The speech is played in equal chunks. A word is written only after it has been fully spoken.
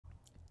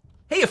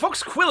Hey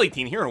folks,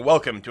 Quill18 here, and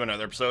welcome to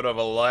another episode of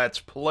Let's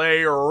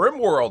Play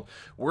Rimworld.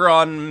 We're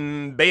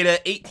on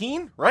beta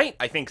 18, right?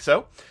 I think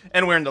so.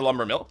 And we're in the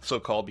lumber mill, so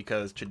called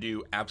because to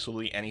do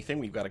absolutely anything,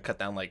 we've got to cut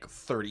down like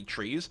 30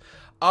 trees.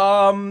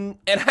 And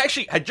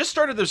actually, I just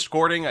started this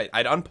recording.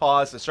 I'd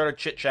unpaused, I started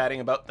chit-chatting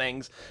about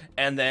things,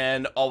 and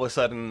then all of a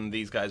sudden,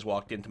 these guys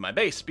walked into my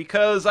base,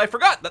 because I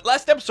forgot that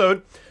last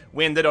episode,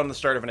 we ended on the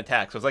start of an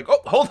attack. So I was like,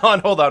 oh, hold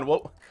on,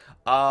 whoa.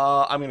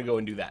 I'm gonna go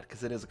and do that,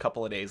 because it is a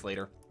couple of days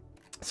later.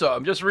 So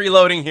I'm just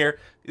reloading here.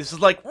 This is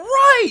like,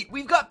 right,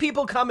 we've got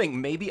people coming.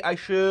 Maybe I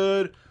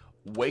should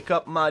wake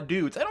up my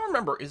dudes. I don't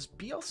remember, is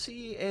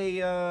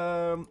BLC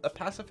a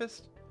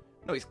pacifist?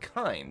 No, he's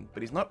kind,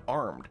 but he's not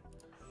armed.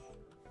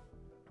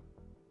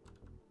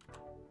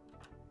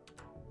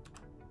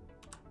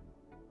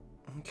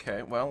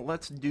 Okay, well,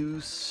 let's do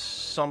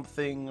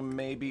something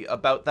maybe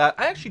about that.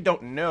 I actually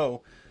don't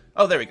know.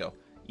 Oh, there we go.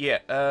 Yeah,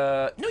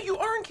 no, you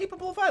are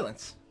incapable of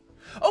violence.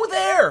 Oh,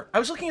 there! I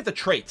was looking at the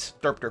traits.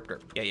 Derp, derp,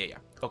 derp. Yeah.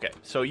 Okay,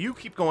 so you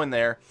keep going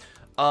there.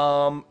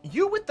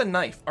 You with the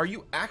knife, are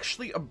you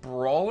actually a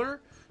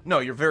brawler? No,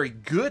 you're very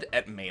good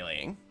at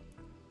meleeing.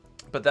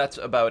 But that's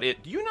about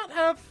it. Do you not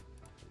have...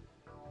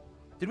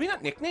 Did we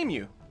not nickname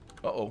you?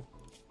 Uh-oh.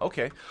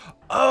 Okay.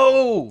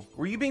 Oh!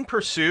 Were you being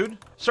pursued?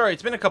 Sorry,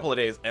 it's been a couple of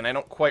days, and I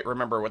don't quite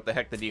remember what the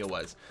heck the deal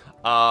was.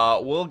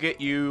 We'll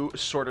get you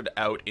sorted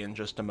out in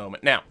just a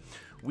moment. Now,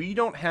 we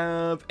don't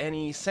have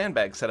any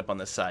sandbags set up on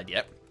this side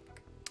yet.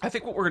 I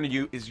think what we're going to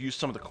do is use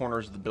some of the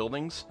corners of the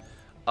buildings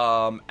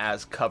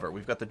as cover.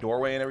 We've got the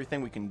doorway and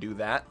everything. We can do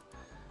that.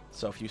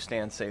 So if you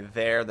stand, say,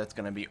 there, that's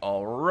going to be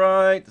all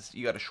right.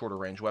 You got a shorter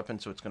range weapon,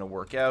 so it's going to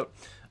work out.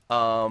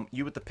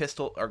 You with the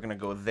pistol are going to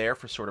go there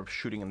for sort of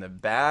shooting in the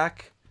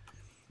back.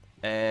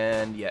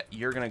 And, yeah,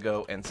 you're going to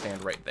go and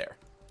stand right there.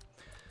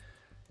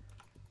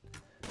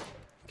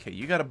 Okay,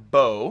 you got a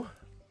bow.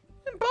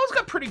 And bow's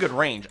got pretty good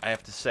range, I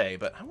have to say.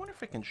 But I wonder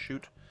if I can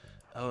shoot...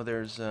 Oh,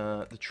 there's...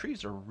 the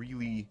trees are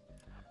really...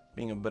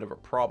 being a bit of a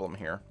problem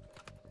here.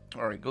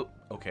 Alright, go.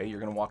 Okay,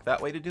 you're gonna walk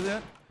that way to do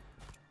that?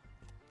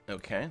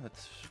 Okay,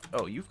 that's...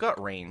 Oh, you've got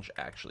range,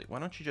 actually. Why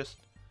don't you just...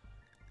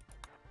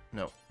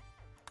 No.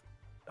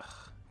 Ugh.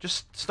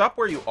 Just stop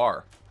where you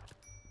are.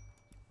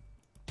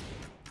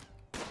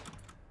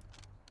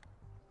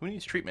 Who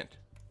needs treatment?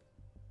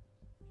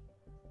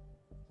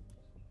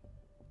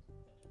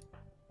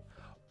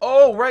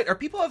 Oh, right. Are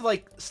people have,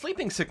 like,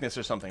 sleeping sickness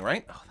or something,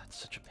 right? Oh,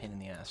 that's such a pain in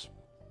the ass.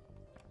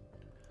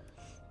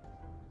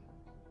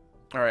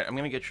 Alright, I'm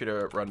going to get you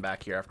to run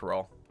back here after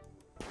all.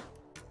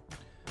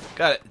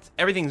 Got it.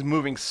 Everything's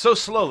moving so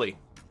slowly.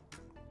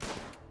 I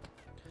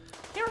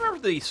can't remember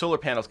if the solar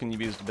panels can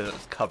be used a bit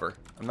as cover.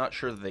 I'm not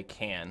sure that they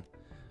can.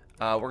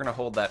 We're going to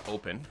hold that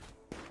open.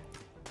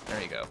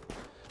 There you go.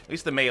 At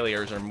least the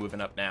meleeers are moving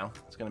up now.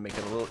 It's going to make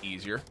it a little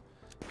easier.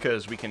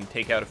 Because we can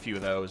take out a few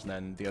of those, and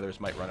then the others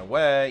might run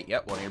away.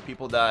 Yep, one of your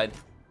people died.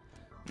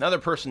 Another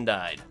person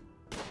died.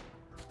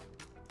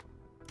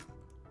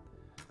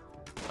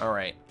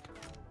 Alright.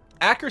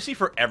 Accuracy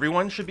for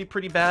everyone should be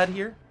pretty bad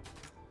here.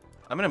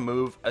 I'm going to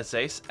move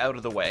Azace out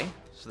of the way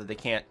so that they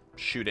can't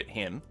shoot at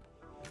him.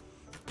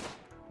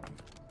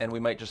 And we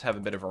might just have a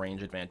bit of a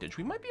range advantage.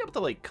 We might be able to,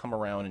 like, come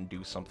around and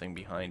do something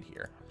behind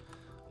here.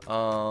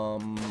 Go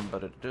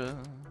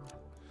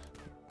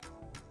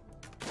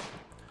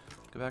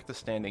back to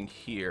standing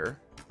here.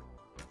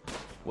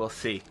 We'll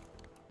see.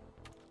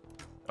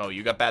 Oh,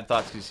 you got bad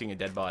thoughts because you're seeing a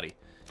dead body.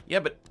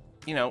 Yeah, but,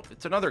 you know,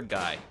 it's another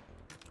guy.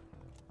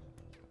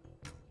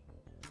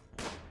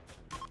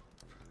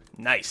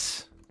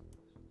 Nice.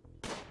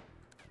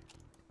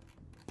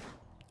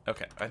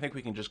 Okay, I think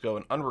we can just go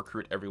and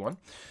unrecruit everyone.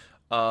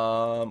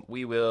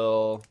 We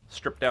will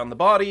strip down the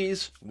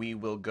bodies. We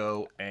will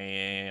go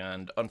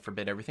and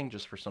unforbid everything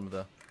just for some of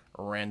the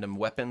random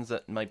weapons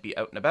that might be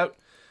out and about.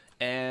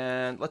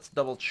 And let's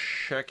double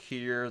check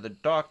here. The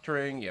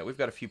doctoring. Yeah, we've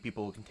got a few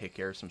people who can take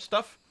care of some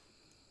stuff.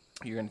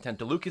 You're going to tend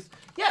to Lucas.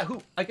 Yeah,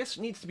 who I guess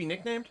needs to be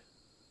nicknamed.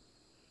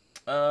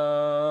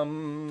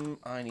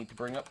 I need to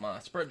bring up my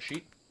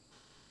spreadsheet.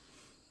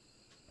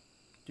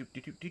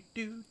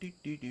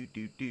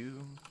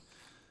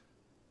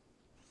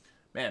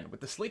 Man,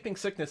 with the sleeping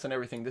sickness and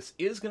everything, this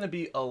is going to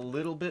be a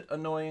little bit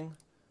annoying.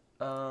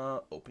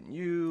 Open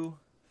you.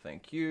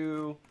 Thank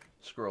you.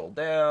 Scroll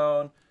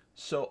down.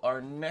 So our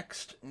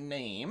next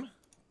name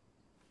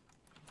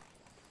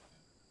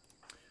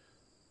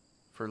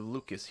for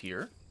Lucas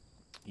here,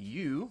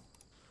 you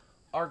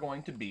are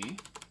going to be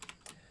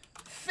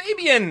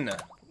Fabian.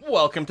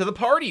 Welcome to the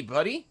party,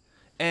 buddy.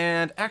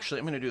 And actually,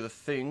 I'm going to do the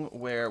thing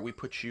where we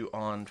put you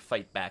on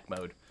fight back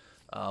mode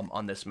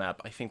on this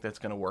map. I think that's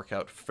going to work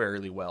out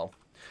fairly well.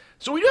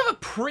 So we do have a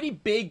pretty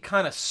big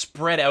kind of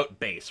spread out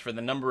base for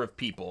the number of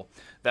people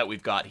that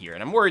we've got here.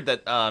 And I'm worried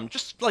that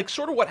just like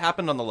sort of what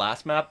happened on the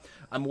last map,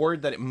 I'm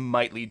worried that it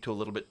might lead to a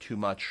little bit too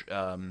much,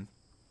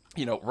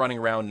 you know, running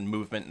around and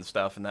movement and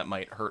stuff. And that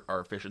might hurt our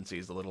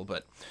efficiencies a little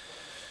bit.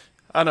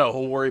 I don't know.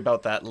 We'll worry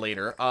about that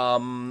later.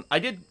 I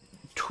did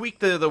tweak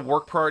the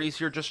work priorities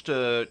here just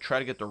to try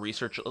to get the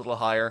research a little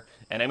higher.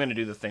 And I'm going to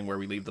do the thing where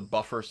we leave the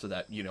buffer so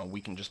that, you know,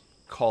 we can just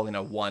call in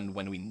a 1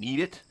 when we need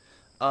it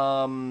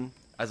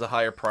as a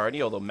higher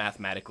priority. Although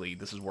mathematically,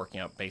 this is working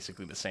out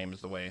basically the same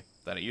as the way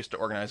that I used to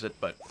organize it.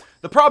 But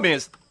the problem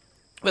is,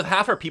 with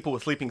half our people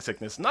with sleeping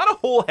sickness, not a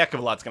whole heck of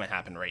a lot's going to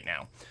happen right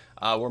now.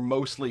 We're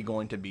mostly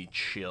going to be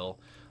chill.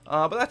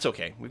 But that's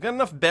okay. We've got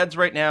enough beds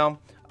right now.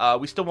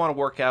 We still want to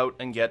work out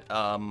and get,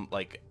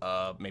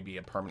 maybe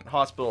a permanent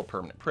hospital, a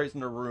permanent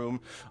prisoner room,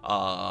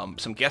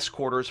 some guest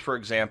quarters, for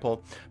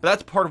example. But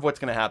that's part of what's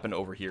going to happen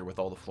over here with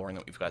all the flooring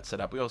that we've got set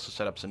up. We also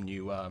set up some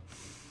new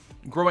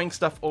growing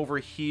stuff over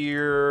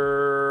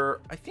here.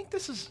 I think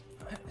this is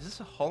this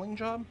a hauling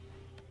job?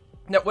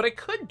 Now, what I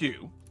could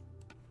do,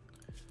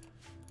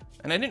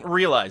 and I didn't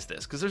realize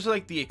this, because there's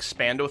like the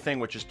expando thing,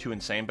 which is too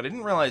insane, but I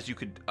didn't realize you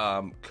could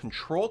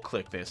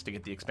control-click this to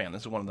get the expand.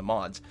 This is one of the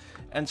mods.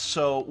 And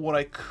so what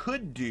I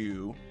could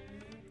do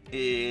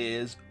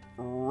is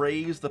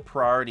raise the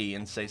priority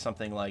and say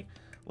something like,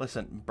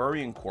 listen,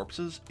 burying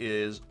corpses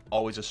is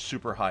always a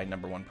super high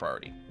 #1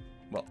 priority.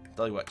 Well,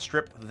 tell you what,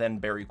 strip, then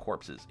bury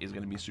corpses is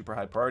going to be super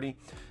high priority.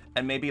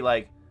 And maybe,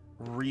 like,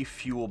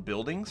 refuel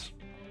buildings.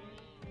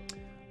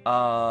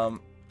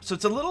 So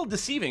it's a little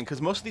deceiving,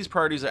 because most of these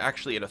priorities are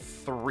actually at a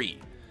 3.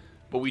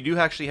 But we do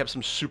actually have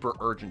some super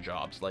urgent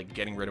jobs, like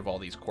getting rid of all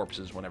these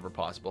corpses whenever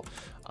possible.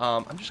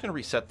 I'm just going to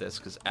reset this,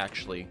 because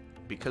actually,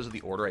 because of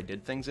the order I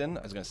did things in,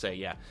 I was going to say,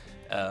 yeah,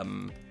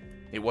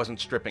 it wasn't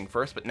stripping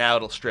first, but now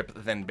it'll strip,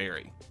 then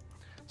bury.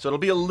 So it'll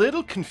be a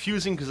little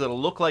confusing, because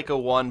it'll look like a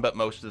 1, but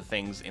most of the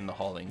things in the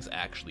hauling's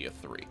actually a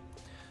 3.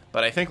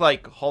 But I think,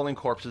 like, hauling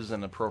corpses is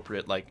an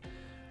appropriate, like,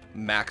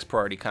 max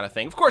priority kind of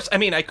thing. Of course, I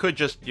mean, I could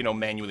just, you know,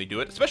 manually do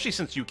it, especially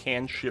since you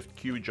can shift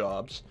queue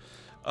jobs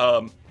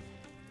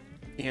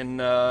in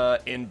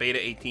beta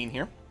 18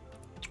 here,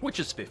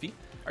 which is spiffy.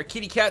 Our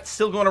kitty cat's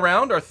still going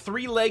around. Our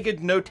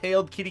 3-legged,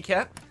 no-tailed kitty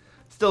cat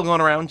still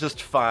going around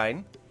just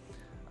fine.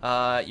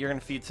 You're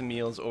gonna feed some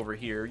meals over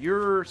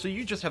here. So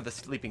you just have the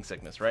sleeping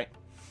sickness, right?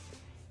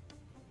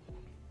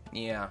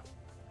 Yeah.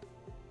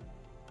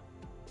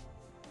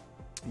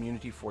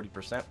 Immunity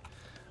 40%.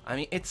 I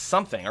mean, it's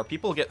something. Our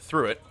people get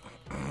through it.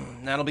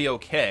 That'll be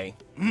okay.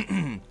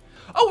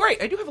 Oh,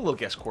 right. I do have a little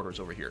guest quarters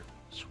over here.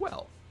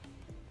 Swell.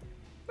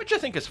 Which I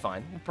think is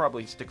fine. We'll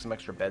probably stick some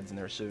extra beds in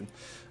there soon.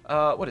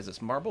 What is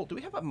this? Marble? Do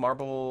we have a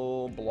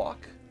marble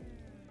block?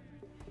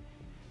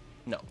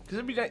 No.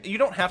 Because you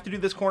don't have to do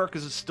this corner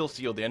because it's still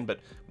sealed in, but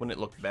wouldn't it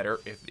look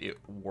better if it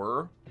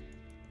were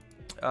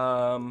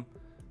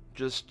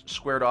just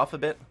squared off a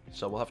bit?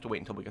 So we'll have to wait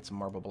until we get some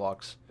marble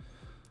blocks.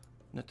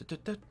 No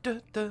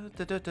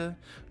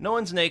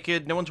one's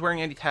naked, no one's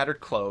wearing any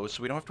tattered clothes,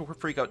 so we don't have to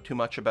freak out too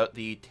much about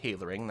the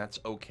tailoring. That's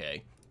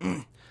okay.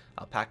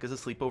 Alpaca's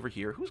asleep over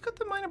here. Who's got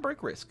the minor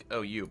break risk?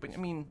 Oh, you. But, I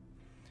mean,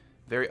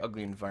 very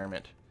ugly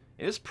environment.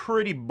 It is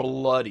pretty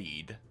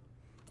bloodied.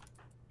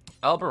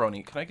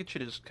 Alberoni, can I get you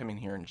to just come in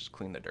here and just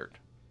clean the dirt?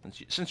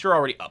 Since you're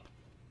already up.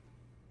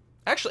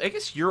 Actually, I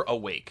guess you're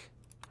awake.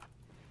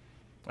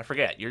 I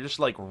forget. You're just,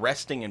 like,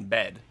 resting in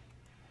bed.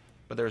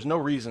 But there's no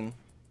reason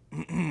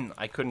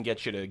I couldn't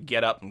get you to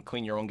get up and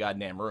clean your own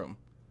goddamn room.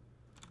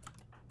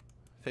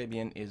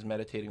 Fabian is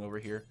meditating over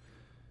here.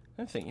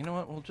 I think, you know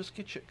what, we'll just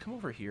get you... Come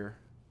over here.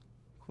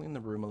 Clean the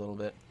room a little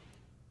bit.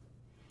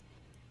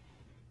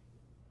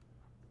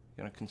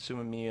 Gonna consume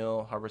a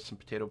meal, harvest some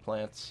potato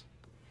plants.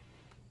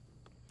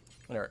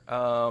 There.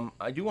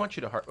 I do want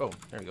you to oh,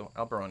 there you go.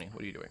 Alberoni,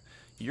 what are you doing?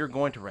 You're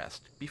going to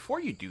rest.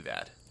 Before you do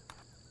that,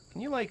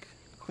 can you, like,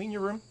 clean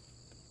your room?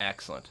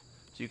 Excellent.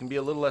 So you can be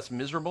a little less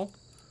miserable.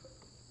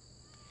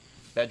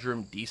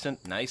 Bedroom,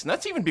 decent, nice. And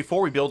that's even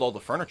before we build all the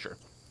furniture.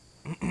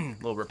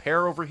 Little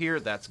repair over here,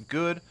 that's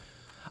good.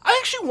 I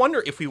actually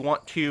wonder if we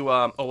want to,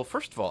 oh, well,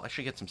 first of all, I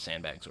should get some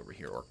sandbags over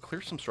here, or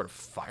clear some sort of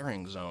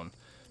firing zone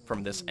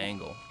from this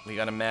angle. We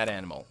got a mad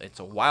animal. It's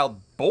a wild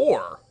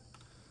boar.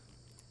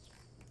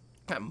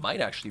 That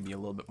might actually be a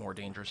little bit more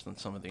dangerous than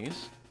some of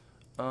these.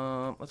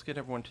 Let's get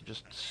everyone to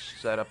just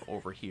set up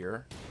over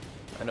here.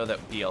 I know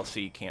that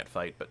BLC can't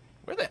fight, but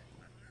where the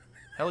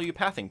hell are you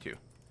pathing to?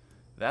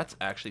 That's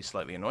actually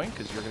slightly annoying,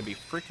 because you're going to be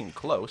freaking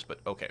close, but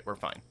okay, we're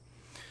fine.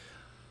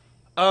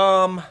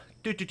 I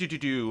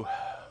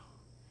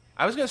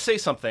was going to say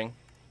something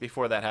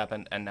before that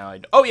happened, and now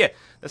oh, yeah,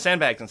 the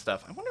sandbags and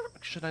stuff. I wonder,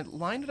 should I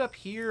line it up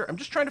here? I'm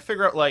just trying to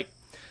figure out, like,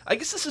 I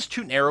guess this is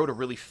too narrow to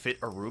really fit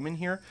a room in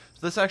here,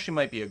 so this actually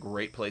might be a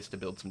great place to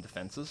build some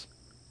defenses.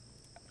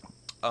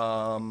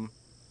 You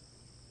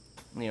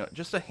know,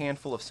 just a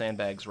handful of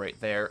sandbags right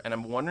there, and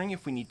I'm wondering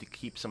if we need to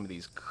keep some of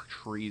these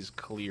trees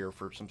clear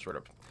for some sort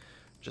of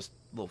just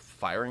little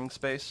firing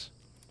space.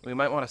 We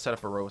might want to set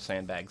up a row of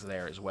sandbags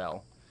there as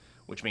well,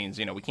 which means,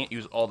 you know, we can't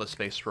use all the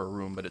space for a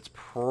room, but it's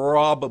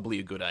probably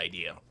a good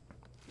idea.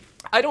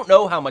 I don't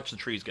know how much the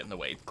trees get in the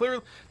way. It's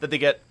clear that they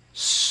get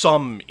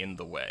some in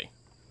the way.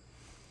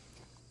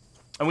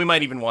 And we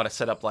might even want to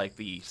set up, like,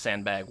 the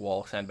sandbag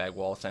wall kind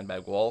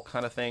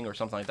of thing, or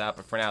something like that,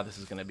 but for now, this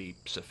is going to be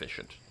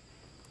sufficient.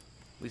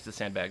 At least the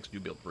sandbags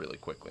do build really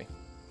quickly.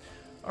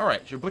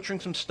 Alright, so you're butchering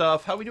some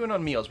stuff. How are we doing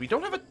on meals? We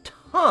don't have a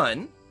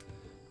ton.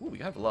 Ooh, we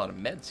have a lot of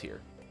meds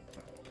here.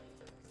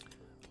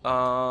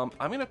 I'm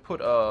going to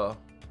put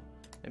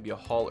maybe a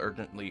haul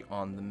urgently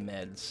on the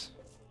meds.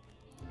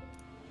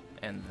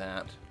 And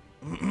that.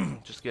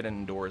 Just get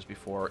indoors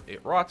before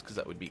it rots, because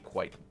that would be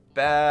quite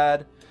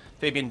bad.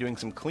 Fabian doing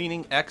some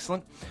cleaning.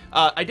 Excellent.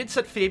 I did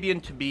set Fabian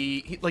to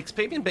be...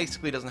 Fabian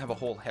basically doesn't have a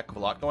whole heck of a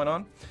lot going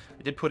on.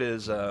 I did put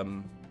his...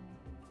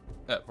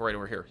 right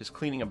over here. His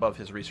cleaning above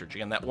his research.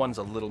 Again, that one's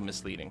a little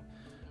misleading.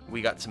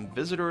 We got some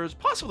visitors,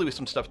 possibly with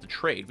some stuff to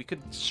trade. We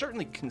could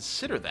certainly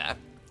consider that.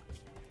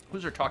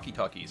 Who's our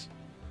talkie-talkies?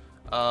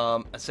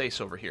 Asace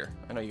over here.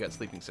 I know you got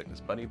sleeping sickness,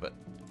 buddy, but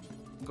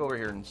go over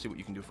here and see what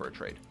you can do for a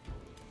trade.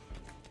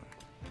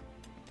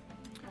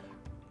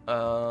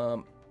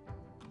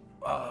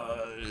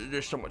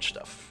 There's so much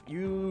stuff.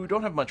 You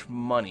don't have much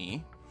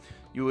money.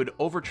 You would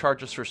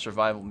overcharge us for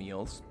survival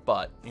meals,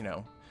 but, you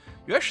know,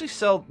 you actually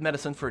sell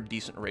medicine for a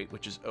decent rate,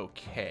 which is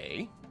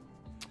okay.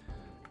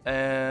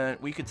 And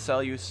we could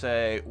sell you,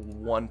 say,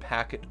 1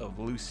 packet of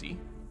Lucy.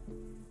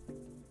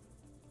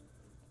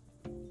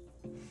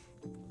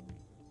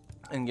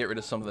 And get rid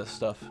of some of this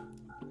stuff.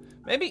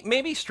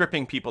 Maybe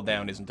stripping people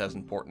down isn't as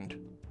important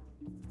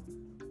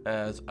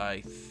as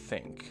I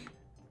think.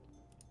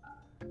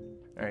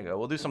 There you go.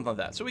 We'll do something like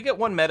that. So we get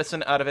 1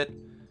 medicine out of it.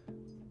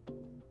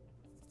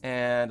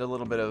 And a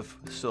little bit of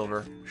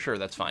silver. Sure,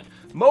 that's fine.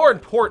 More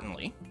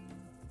importantly,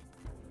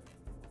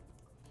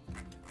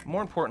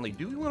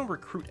 do we want to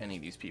recruit any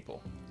of these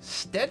people?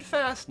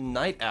 Steadfast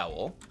Night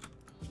Owl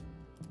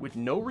with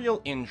no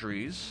real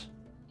injuries.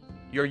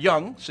 You're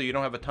young, so you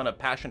don't have a ton of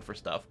passion for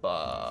stuff,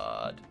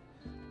 but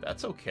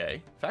that's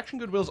okay. Faction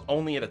Goodwill's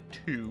only at a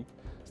 2.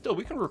 Still,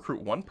 we can recruit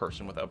 1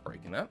 person without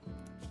breaking that.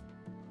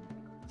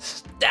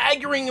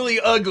 Staggeringly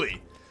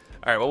ugly!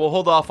 Alright, well, we'll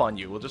hold off on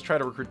you. We'll just try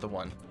to recruit the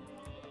 1.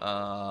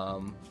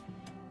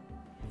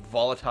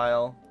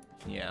 Volatile.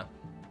 Yeah.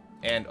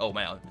 And, oh,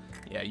 man.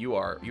 Yeah, you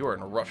are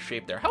in a rough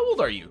shape there. How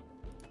old are you?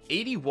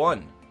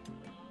 81.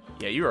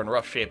 Yeah, you are in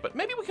rough shape, but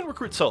maybe we can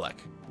recruit Solek,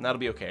 and that'll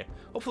be okay.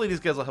 Hopefully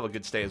these guys will have a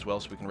good stay as well,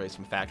 so we can raise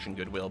some faction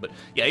goodwill. But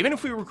yeah, even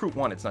if we recruit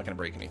 1, it's not going to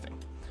break anything.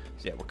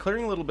 So yeah, we're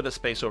clearing a little bit of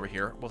space over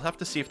here. We'll have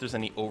to see if there's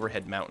any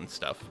overhead mountain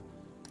stuff.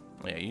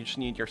 Yeah, you just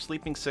need your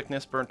sleeping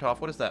sickness burnt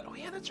off. What is that? Oh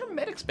yeah, that's your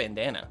medic's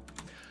bandana.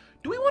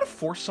 Do we want to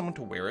force someone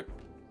to wear it?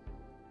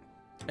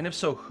 And if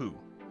so, who?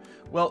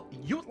 Well,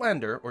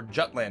 Jutlander, or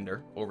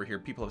Jutlander, over here,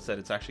 people have said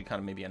it's actually kind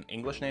of maybe an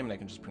English name, and I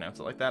can just pronounce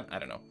it like that. I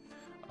don't know.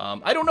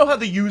 I don't know how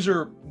the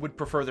user would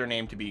prefer their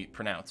name to be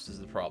pronounced, is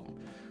the problem.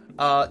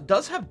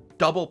 Does have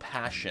double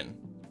passion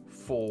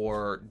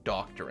for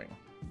doctoring.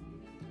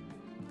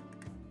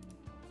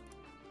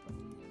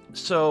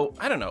 So,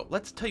 I don't know.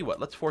 Let's tell you what.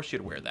 Let's force you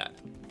to wear that.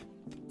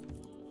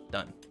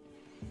 Done.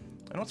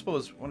 I don't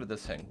suppose... What did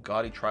this thing?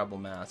 Gaudy Tribal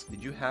Mask.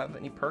 Did you have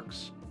any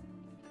perks?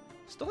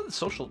 Still had the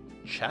social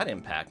chat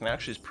impact, and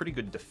actually is pretty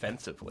good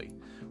defensively.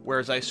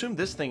 Whereas I assume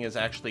this thing is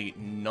actually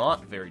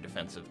not very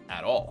defensive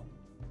at all.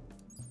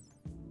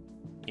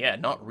 Yeah,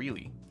 not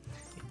really.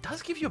 It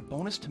does give you a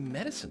bonus to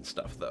medicine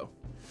stuff, though.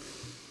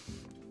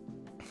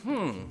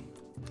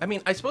 I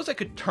mean, I suppose I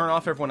could turn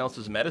off everyone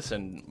else's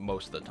medicine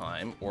most of the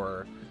time,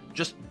 or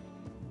just...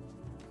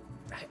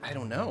 I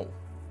don't know.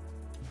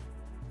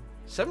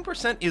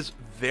 7% is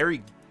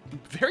very,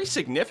 very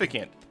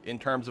significant in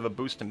terms of a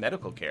boost to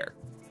medical care.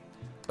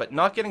 But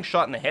not getting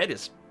shot in the head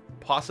is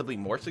possibly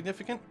more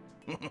significant.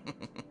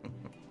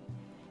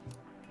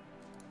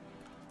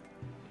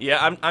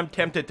 Yeah, I'm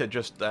tempted to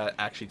just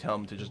actually tell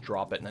him to just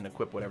drop it and then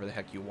equip whatever the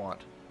heck you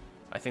want.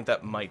 I think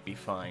that might be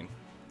fine.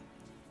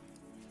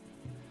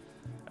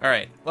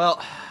 Alright,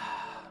 well,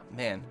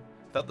 man,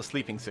 without the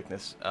sleeping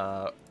sickness,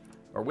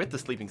 or with the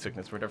sleeping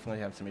sickness, we're definitely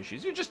having some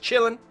issues. You're just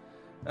chilling.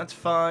 That's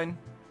fine.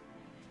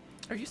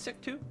 Are you sick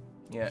too?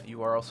 Yeah,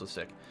 you are also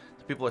sick.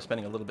 So people are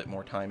spending a little bit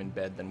more time in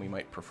bed than we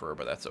might prefer,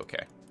 but that's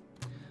okay.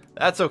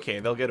 That's okay,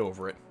 they'll get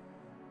over it.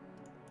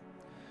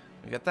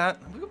 We got that.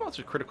 We got lots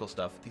of critical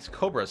stuff. These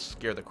cobras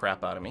scare the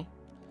crap out of me.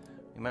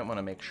 You might want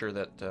to make sure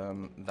that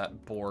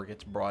that boar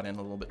gets brought in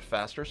a little bit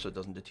faster so it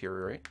doesn't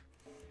deteriorate.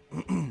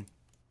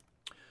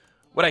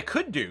 What I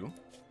could do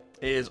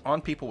is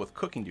on people with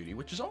cooking duty,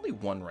 which is only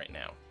 1 right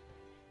now.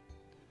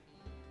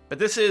 But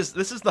this is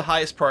the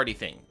highest priority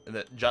thing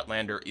that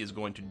Jutlander is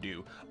going to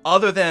do,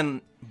 other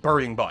than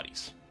burying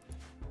bodies.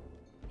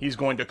 He's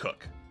going to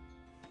cook.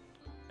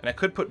 And I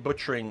could put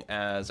butchering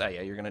as... Ah,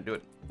 yeah, you're going to do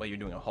it while you're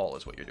doing a haul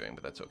is what you're doing,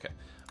 but that's okay.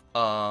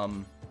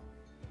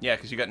 Yeah,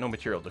 because you got no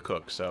material to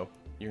cook, so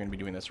you're going to be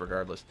doing this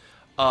regardless.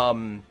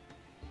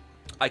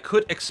 I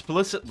could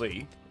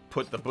explicitly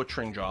put the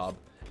butchering job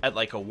at,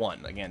 like, a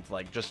 1. Again,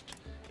 like, just...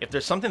 If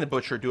there's something to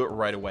butcher, do it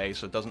right away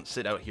so it doesn't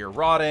sit out here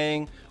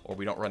rotting, or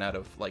we don't run out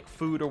of, like,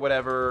 food or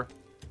whatever.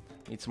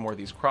 Need some more of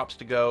these crops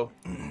to go.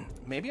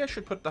 Maybe I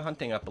should put the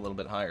hunting up a little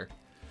bit higher.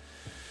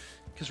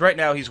 Because right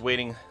now he's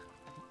waiting...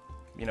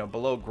 You know,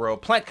 below grow.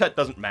 Plant cut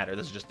doesn't matter.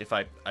 This is just if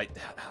I'm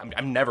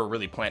never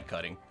really plant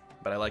cutting,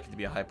 but I like it to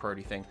be a high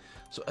priority thing.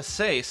 So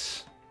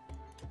Asace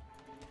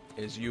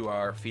is you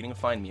are feeding a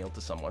fine meal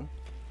to someone.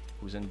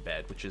 who's in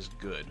bed, which is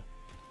good.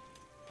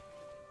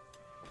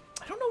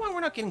 I don't know why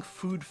we're not getting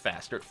food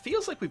faster. It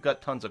feels like we've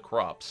got tons of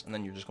crops, and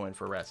then you're just going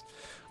for rest.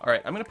 All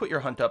right, I'm going to put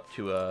your hunt up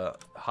to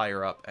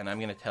higher up, and I'm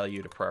going to tell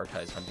you to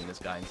prioritize hunting this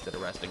guy instead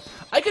of resting.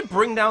 I could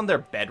bring down their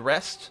bed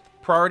rest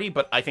priority,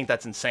 but I think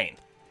that's insane.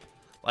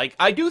 Like,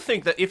 I do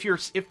think that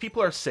if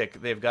people are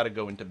sick, they've got to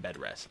go into bed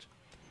rest.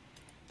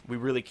 We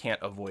really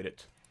can't avoid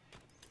it.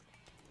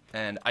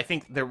 And I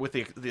think there with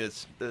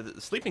the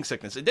sleeping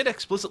sickness, it did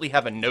explicitly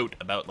have a note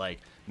about, like,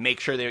 make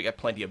sure they get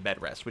plenty of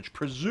bed rest, which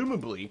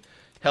presumably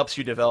helps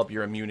you develop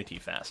your immunity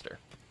faster.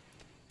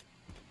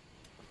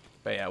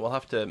 But yeah, we'll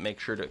have to make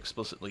sure to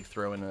explicitly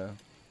throw in a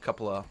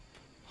couple of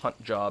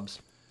hunt jobs.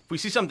 If we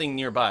see something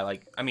nearby,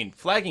 like, I mean,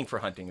 flagging for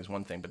hunting is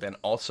one thing, but then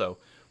also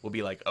we'll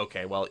be like,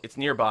 okay, well, it's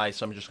nearby,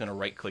 so I'm just going to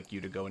right-click you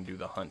to go and do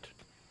the hunt.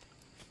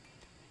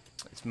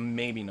 It's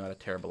maybe not a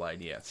terrible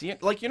idea. See,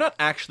 like, you're not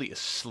actually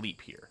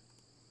asleep here.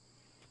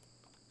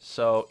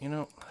 So, you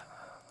know,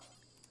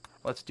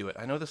 let's do it.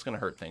 I know this is going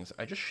to hurt things.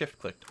 I just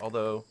shift-clicked,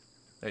 although,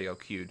 there you go,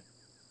 queued.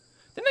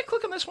 Didn't I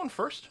click on this one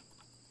first?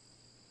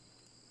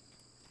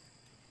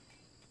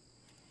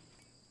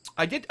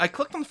 I did. I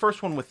clicked on the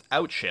first one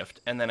without shift,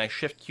 and then I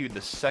shift-queued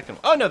the second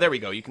one. Oh, no, there we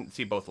go. You can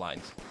see both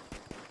lines.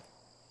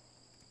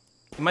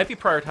 He might be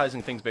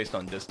prioritizing things based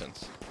on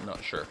distance. I'm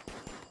not sure.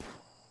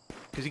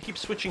 Because he keeps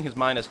switching his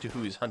mind as to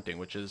who he's hunting,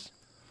 which is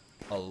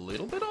a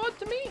little bit odd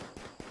to me.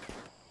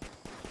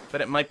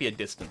 But it might be a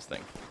distance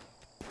thing.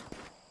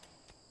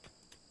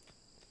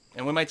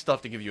 And we might still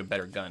have to give you a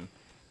better gun.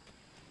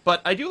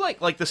 But I do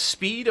like the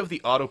speed of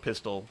the auto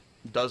pistol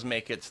does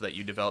make it so that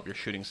you develop your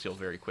shooting skills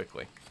very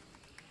quickly.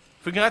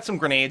 If we got some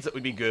grenades, that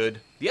would be good.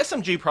 The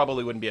SMG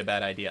probably wouldn't be a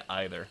bad idea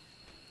either.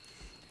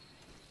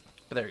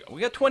 But there we go.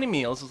 We got 20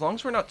 meals, as long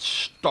as we're not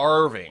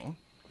starving.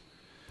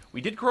 We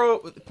did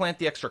plant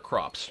the extra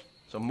crops.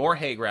 So more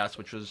hay grass,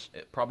 which was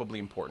probably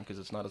important because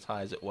it's not as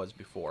high as it was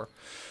before.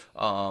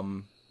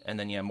 And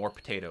then, yeah, more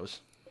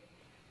potatoes.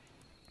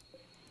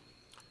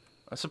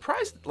 I'm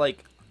surprised,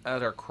 like,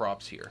 at our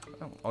crops here.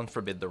 Oh,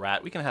 unforbid the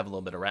rat. We can have a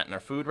little bit of rat in our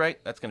food, right?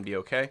 That's going to be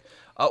okay.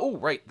 Oh,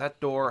 right.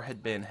 That door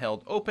had been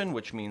held open,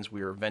 which means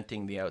we were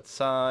venting the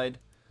outside.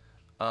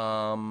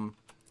 Alberoni,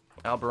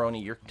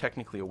 you're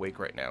technically awake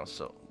right now,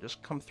 so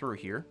just come through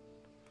here.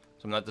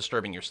 So I'm not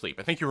disturbing your sleep.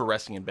 I think you were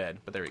resting in bed,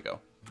 but there you go.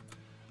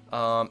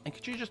 And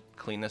could you just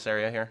clean this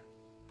area here?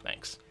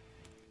 Thanks.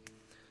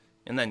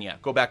 And then, yeah,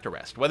 go back to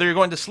rest. Whether you're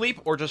going to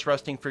sleep or just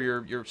resting for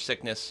your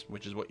sickness,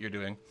 which is what you're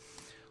doing,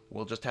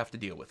 we'll just have to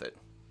deal with it.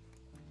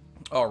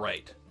 All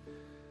right.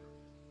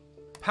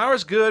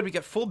 Power's good. We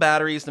get full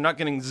batteries. They're not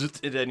getting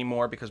zooted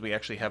anymore because we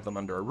actually have them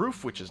under a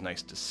roof, which is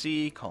nice to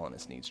see.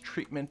 Colonist needs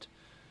treatment.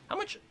 How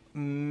much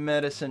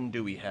medicine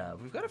do we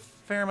have? We've got a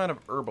fair amount of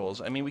herbals.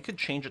 I mean, we could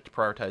change it to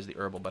prioritize the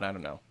herbal, but I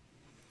don't know.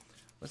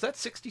 Was that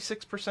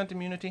 66%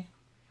 immunity?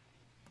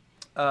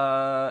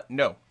 No.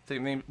 I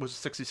think it was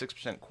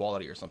 66%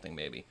 quality or something,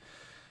 maybe.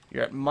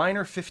 You're at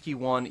minor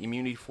 51,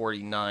 immunity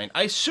 49.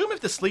 I assume if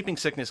the sleeping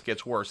sickness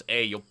gets worse,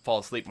 A, you'll fall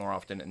asleep more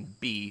often, and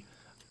B,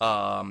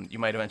 you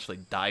might eventually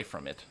die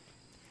from it.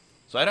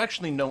 So I'd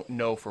actually don't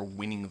know for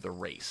winning the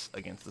race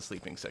against the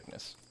sleeping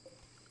sickness.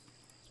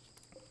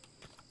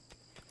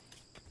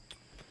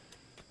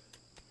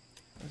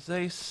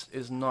 Zace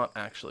is not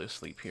actually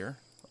asleep here,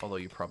 although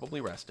you're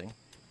probably resting.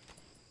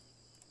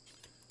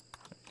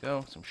 There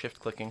we go, some shift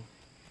clicking.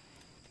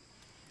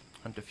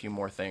 Hunt a few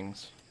more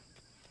things.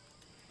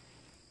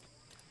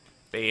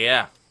 But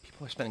yeah,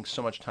 people are spending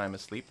so much time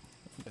asleep.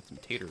 Got some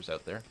taters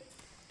out there.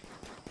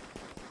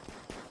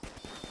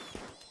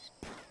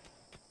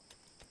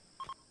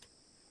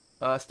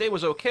 Stay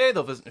was okay.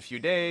 They'll visit in a few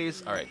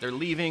days. All right, they're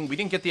leaving. We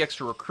didn't get the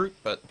extra recruit,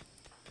 but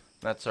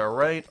that's all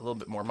right. A little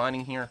bit more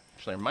mining here.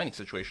 Actually, our mining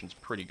situation's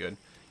pretty good.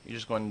 You're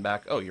just going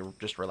back. Oh, you're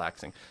just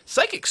relaxing.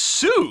 Psychic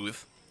Soothe?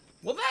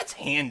 Well, that's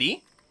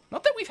handy.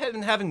 Not that we've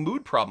been having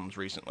mood problems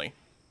recently.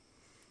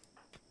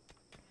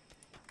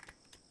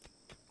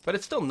 But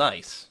it's still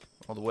nice.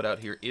 All the wood out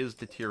here is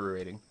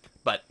deteriorating,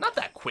 but not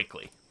that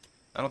quickly.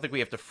 I don't think we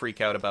have to freak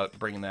out about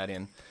bringing that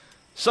in.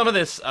 Some of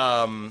this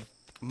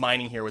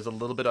mining here was a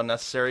little bit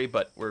unnecessary,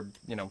 but we're,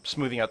 you know,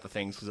 smoothing out the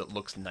things because it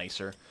looks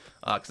nicer.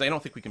 Because I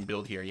don't think we can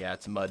build here. Yeah,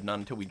 it's mud. Not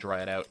until we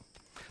dry it out.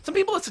 Some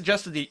people have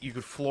suggested that you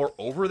could floor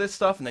over this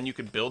stuff and then you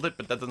could build it,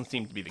 but that doesn't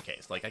seem to be the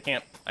case. Like, I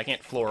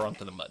can't floor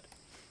onto the mud.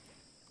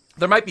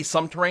 There might be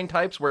some terrain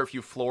types where if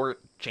you floor it,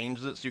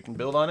 changes it so you can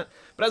build on it.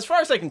 But as far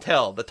as I can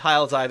tell, the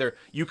tile is either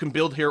you can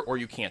build here or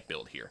you can't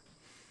build here.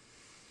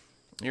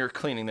 You're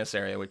cleaning this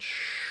area, which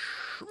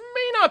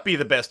may not be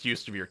the best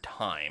use of your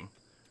time.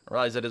 I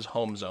realize it is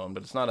home zone,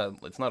 but it's not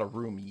a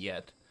room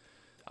yet.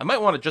 I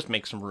might want to just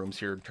make some rooms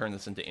here to turn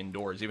this into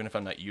indoors, even if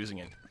I'm not using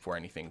it for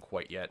anything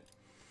quite yet.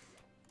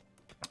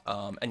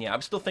 And yeah,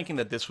 I'm still thinking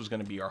that this was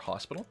going to be our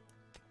hospital.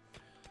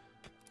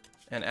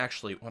 And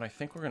actually, what I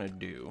think we're going to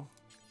do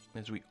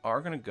is we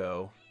are going to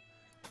go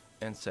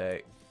and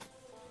say,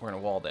 we're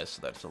going to wall this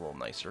so that it's a little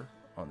nicer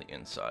on the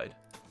inside.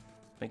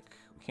 I think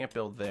we can't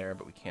build there,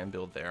 but we can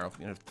build there. I'm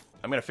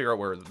going to figure out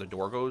where the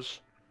door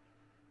goes.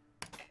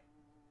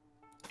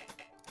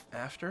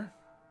 after.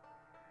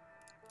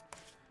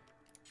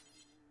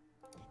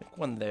 I think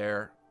one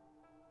there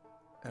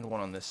and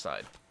one on this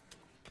side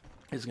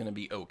is going to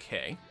be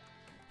okay.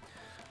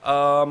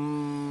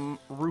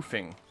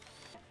 Roofing.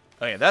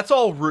 Okay, that's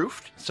all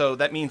roofed, so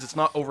that means it's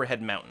not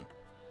overhead mountain,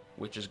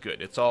 which is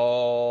good. It's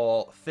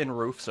all thin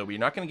roof, so we're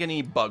not going to get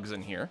any bugs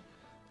in here.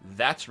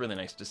 That's really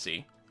nice to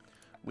see.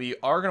 We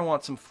are going to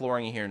want some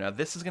flooring in here. Now,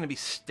 this is going to be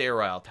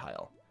sterile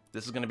tile.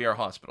 This is going to be our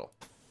hospital.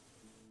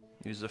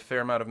 Uses a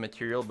fair amount of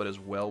material, but is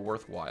well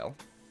worthwhile.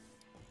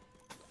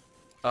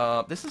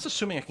 This is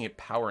assuming I can get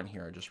power in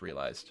here, I just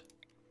realized.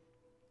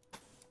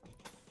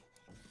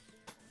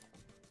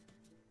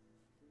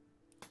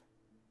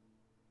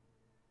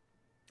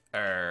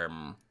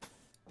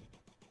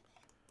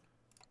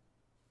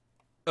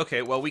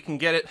 Okay, well, we can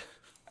get it.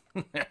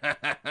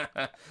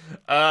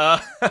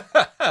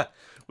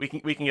 we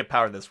can get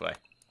power this way.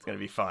 It's gonna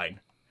be fine.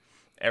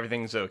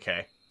 Everything's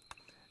okay.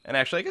 And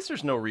actually, I guess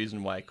there's no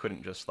reason why I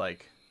couldn't just,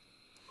 like,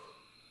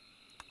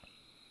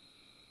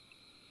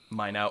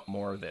 mine out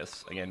more of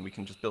this. Again, we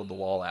can just build the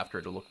wall after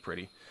it to look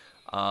pretty.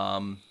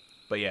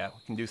 But yeah,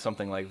 we can do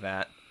something like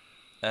that.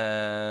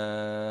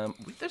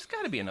 There's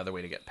got to be another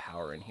way to get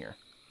power in here.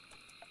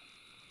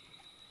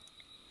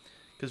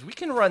 Because we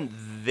can run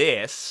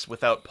this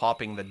without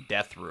popping the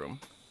death room.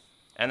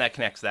 And that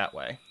connects that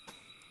way.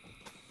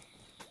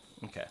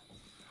 Okay.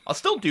 I'll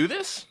still do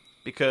this,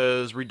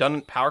 because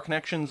redundant power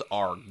connections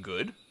are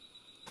good.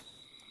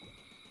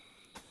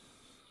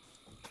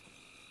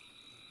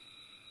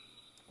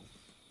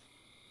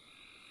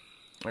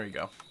 There you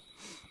go.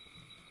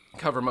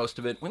 Cover most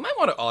of it. We might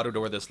want to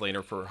auto-door this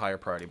later for higher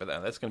priority, but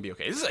that's going to be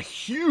okay. This is a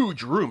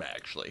huge room,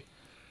 actually.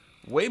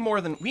 Way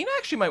more than... We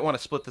actually might want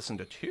to split this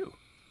into two.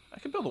 I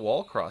could build a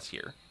wall across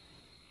here.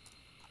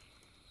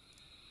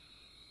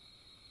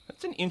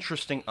 That's an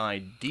interesting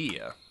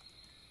idea.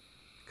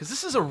 Because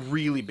this is a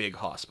really big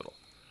hospital.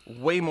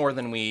 Way more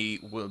than we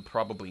would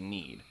probably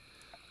need.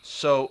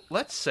 So,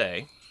 let's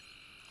say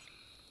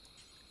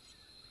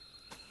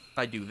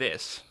I do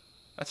this.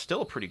 That's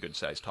still a pretty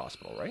good-sized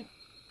hospital, right?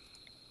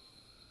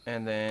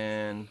 And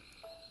then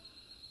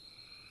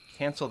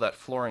cancel that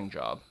flooring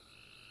job.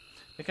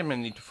 I think I'm going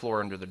to need to floor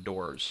under the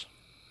doors.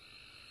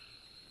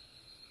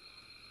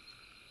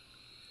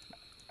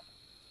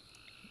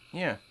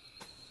 Yeah.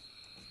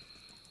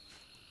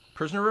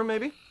 Prisoner room,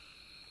 maybe?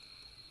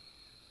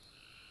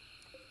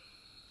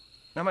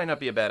 That might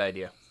not be a bad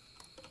idea.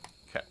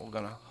 Okay, we're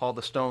going to haul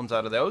the stones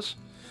out of those.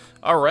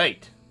 All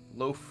right.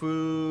 Low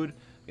food.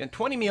 Again,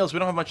 20 meals. We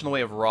don't have much in the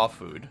way of raw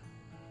food.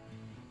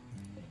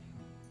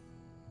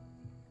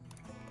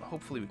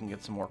 Hopefully we can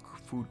get some more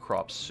food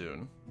crops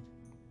soon.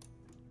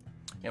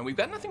 And we've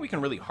got nothing we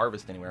can really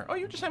harvest anywhere. Oh,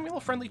 you're just having a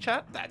little friendly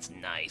chat? That's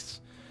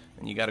nice.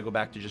 And you got to go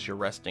back to just your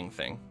resting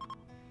thing.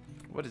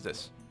 What is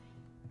this?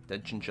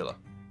 Dead chinchilla.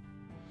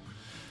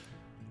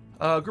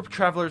 Group of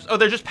travelers. Oh,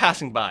 they're just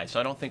passing by, so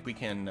I don't think we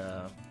can...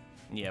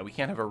 yeah, we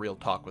can't have a real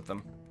talk with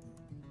them.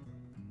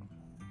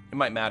 It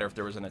might matter if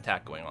there was an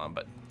attack going on,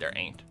 but there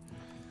ain't.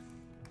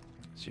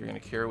 So you're going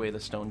to carry away the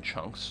stone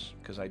chunks,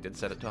 because I did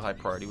set it to high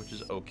priority, which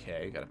is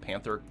okay. Got a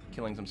panther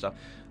killing some stuff.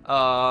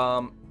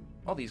 All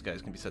these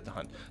guys can be set to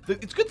hunt.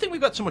 It's a good thing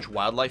we've got so much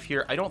wildlife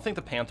here. I don't think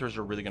the panthers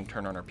are really going to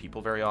turn on our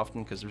people very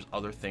often, because there's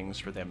other things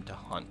for them to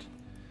hunt.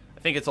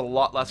 I think it's a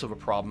lot less of a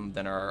problem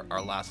than our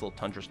last little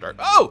tundra start.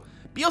 Oh!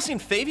 BLC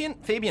and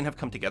Fabian have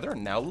come together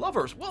and now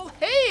lovers. Well,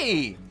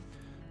 hey!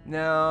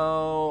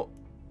 Now...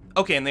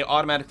 Okay, and they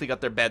automatically got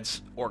their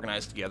beds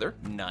organized together.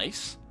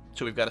 Nice.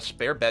 So we've got a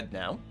spare bed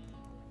now.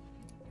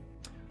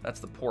 That's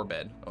the poor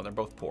bed. Oh, they're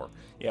both poor.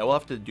 Yeah, we'll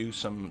have to do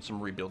some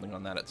rebuilding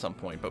on that at some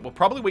point. But we'll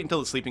probably wait until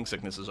the sleeping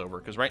sickness is over,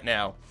 because right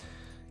now,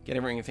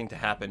 getting everything to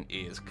happen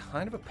is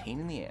kind of a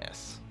pain in the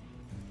ass.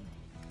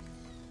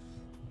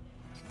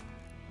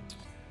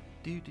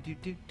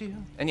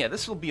 And yeah,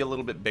 this will be a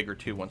little bit bigger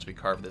too once we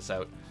carve this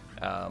out.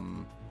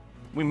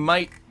 We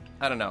might,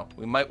 I don't know,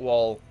 we might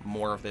wall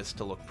more of this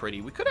to look pretty.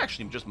 We could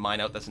actually just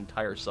mine out this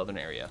entire southern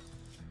area.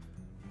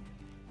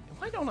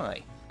 Why don't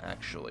I,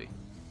 actually?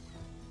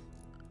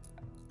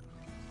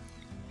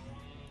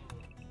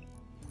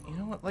 You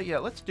know what? Yeah,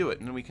 let's do it,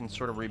 and then we can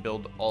sort of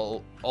rebuild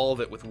all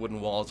of it with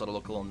wooden walls that'll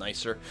look a little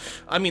nicer.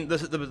 I mean,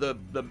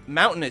 the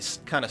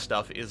mountainous kind of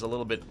stuff is a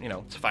little bit, you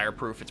know, it's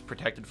fireproof, it's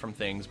protected from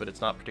things, but it's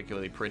not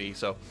particularly pretty,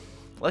 so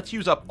let's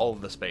use up all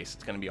of the space.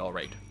 It's going to be all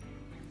right.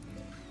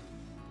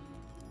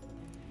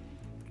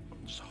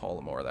 Just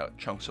haul more of that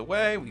chunks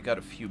away. We got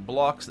a few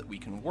blocks that we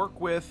can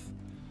work with,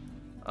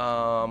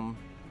 but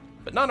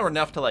not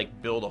enough to,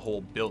 like, build a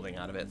whole building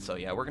out of it, so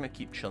yeah, we're going to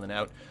keep chilling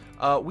out.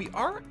 We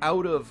are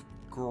out of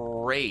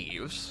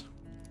graves,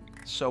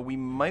 so we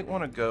might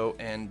want to go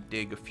and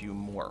dig a few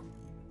more.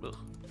 Ugh.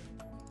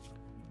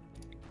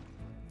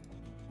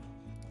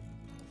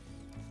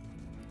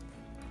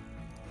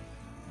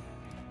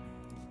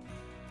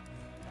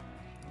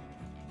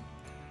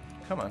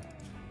 Come on,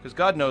 because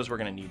God knows we're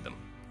going to need them.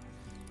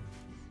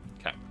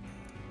 Okay,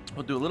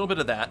 we'll do a little bit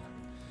of that,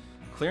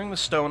 clearing the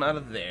stone out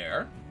of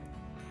there.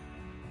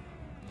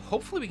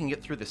 Hopefully we can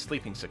get through this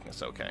sleeping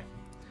sickness okay.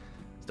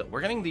 still,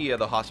 we're getting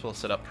the hospital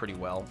set up pretty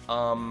well.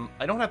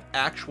 I don't have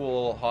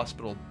actual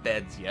hospital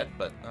beds yet,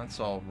 but that's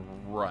all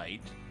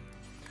right.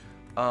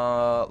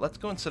 Let's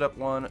go and set up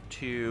 1,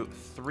 2,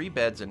 3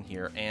 beds in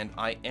here, and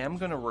I am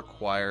going to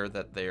require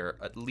that they're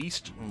at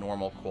least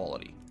normal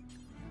quality.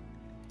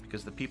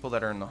 Because the people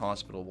that are in the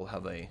hospital will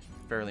have a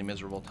fairly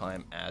miserable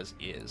time as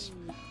is.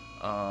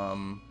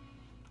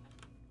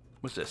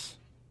 What's this?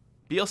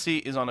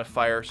 BLC is on a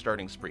fire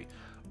starting spree.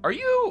 Are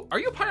you a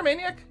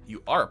pyromaniac?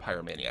 You are a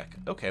pyromaniac.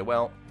 Okay,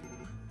 well,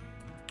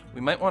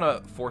 we might want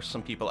to force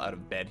some people out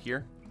of bed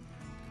here.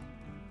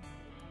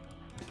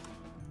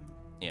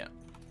 Yeah.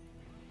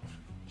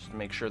 Just to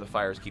make sure the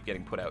fires keep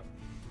getting put out.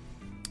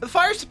 The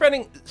fire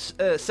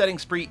setting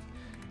spree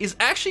is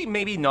actually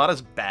maybe not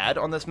as bad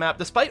on this map,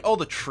 despite all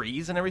the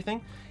trees and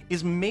everything,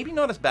 is maybe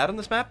not as bad on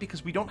this map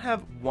because we don't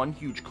have one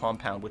huge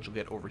compound which will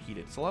get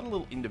overheated. It's a lot of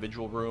little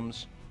individual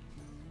rooms.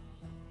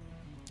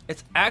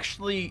 It's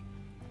actually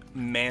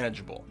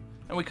manageable.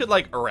 And we could,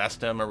 like,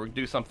 arrest him or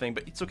do something,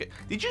 but it's okay.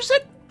 Did you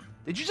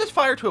just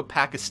fire to a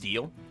pack of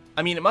steel?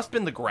 I mean, it must have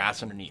been the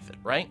grass underneath it,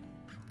 right?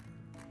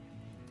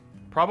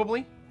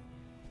 Probably.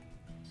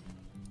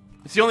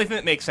 It's the only thing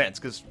that makes sense,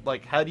 because,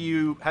 like, how do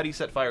you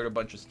set fire to a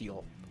bunch of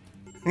steel?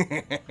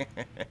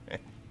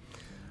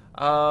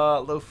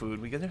 Low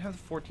food. We gotta have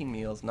 14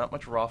 meals, not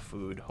much raw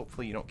food.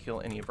 Hopefully you don't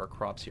kill any of our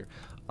crops here.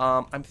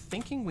 I'm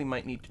thinking we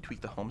might need to tweak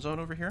the home zone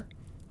over here.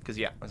 Because,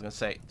 yeah, I was gonna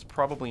say, it's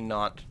probably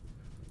not...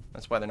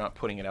 That's why they're not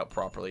putting it out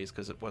properly, is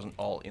because it wasn't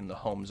all in the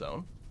home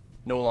zone.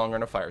 No longer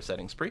in a fire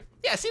setting spree.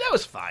 Yeah, see, that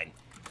was fine.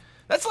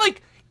 That's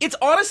like... It's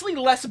honestly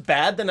less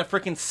bad than a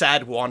freaking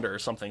Sad Wander or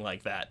something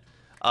like that.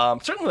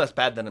 Certainly less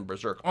bad than in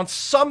Berserk. On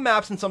some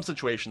maps and some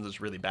situations,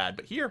 it's really bad.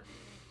 But here,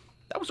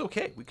 that was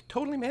okay. We could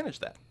totally manage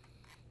that.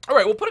 All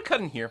right, we'll put a cut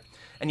in here.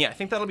 And yeah, I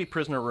think that'll be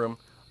prisoner room.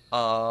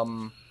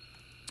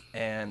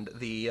 And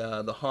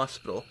the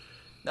hospital.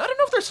 Now, I don't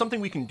know if there's something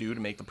we can do to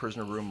make the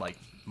prisoner room, like,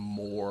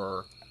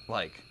 more,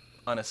 like,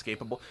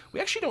 unescapable. We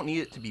actually don't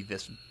need it to be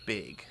this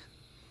big.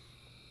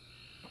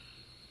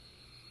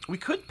 We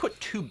could put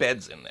 2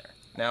 beds in there.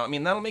 Now, I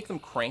mean, that'll make them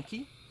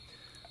cranky.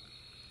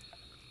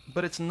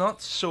 But it's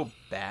not so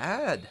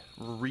bad,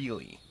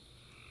 really.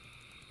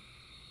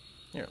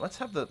 Here, let's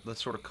have the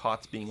sort of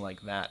cots being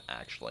like that,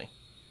 actually.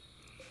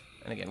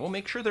 And again, we'll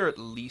make sure they're at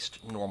least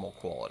normal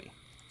quality.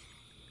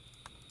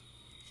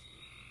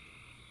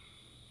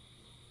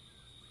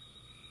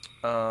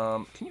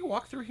 Can you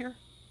walk through here?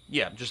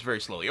 Yeah, just very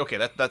slowly. Okay,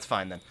 that's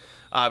fine then.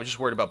 I was just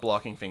worried about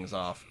blocking things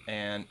off.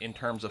 And in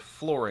terms of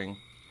flooring,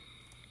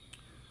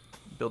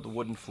 build the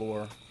wooden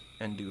floor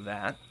and do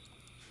that.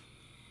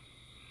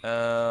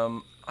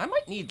 I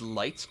might need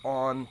lights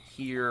on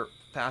here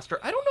faster.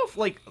 I don't know if,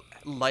 like,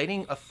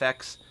 lighting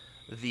affects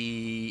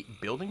the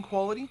building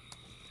quality,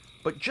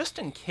 but just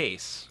in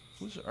case,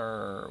 who's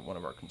one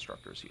of our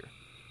constructors here?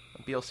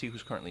 BLC,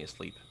 who's currently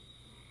asleep,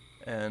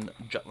 and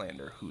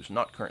Jutlander, who's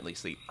not currently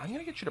asleep. I'm going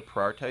to get you to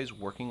prioritize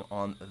working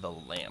on the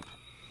lamp,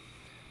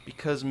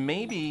 because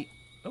maybe...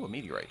 Oh, a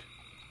meteorite.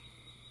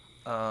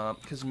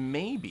 Because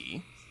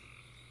maybe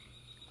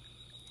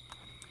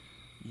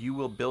you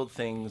will build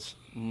things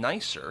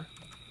nicer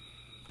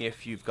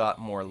if you've got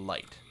more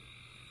light.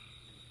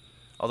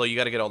 Although you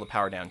got to get all the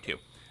power down too.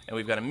 And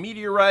we've got a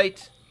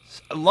meteorite,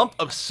 a lump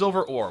of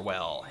silver ore.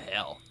 Well,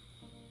 hell.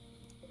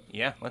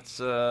 Yeah, let's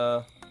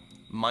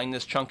mine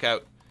this chunk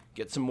out,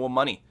 get some more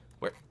money.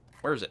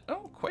 Where is it?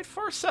 Oh, quite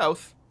far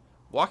south.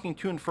 Walking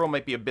to and fro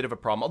might be a bit of a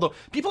problem. Although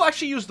people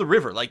actually use the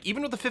river. Like,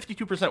 even with the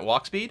 52%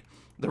 walk speed,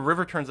 the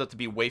river turns out to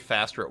be way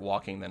faster at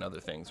walking than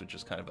other things, which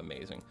is kind of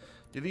amazing.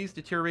 Do these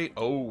deteriorate?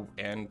 Oh,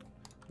 and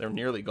they're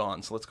nearly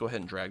gone. So let's go ahead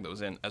and drag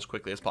those in as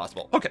quickly as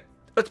possible. Okay,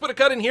 let's put a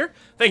cut in here.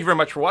 Thank you very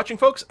much for watching,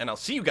 folks, and I'll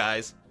see you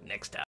guys next time.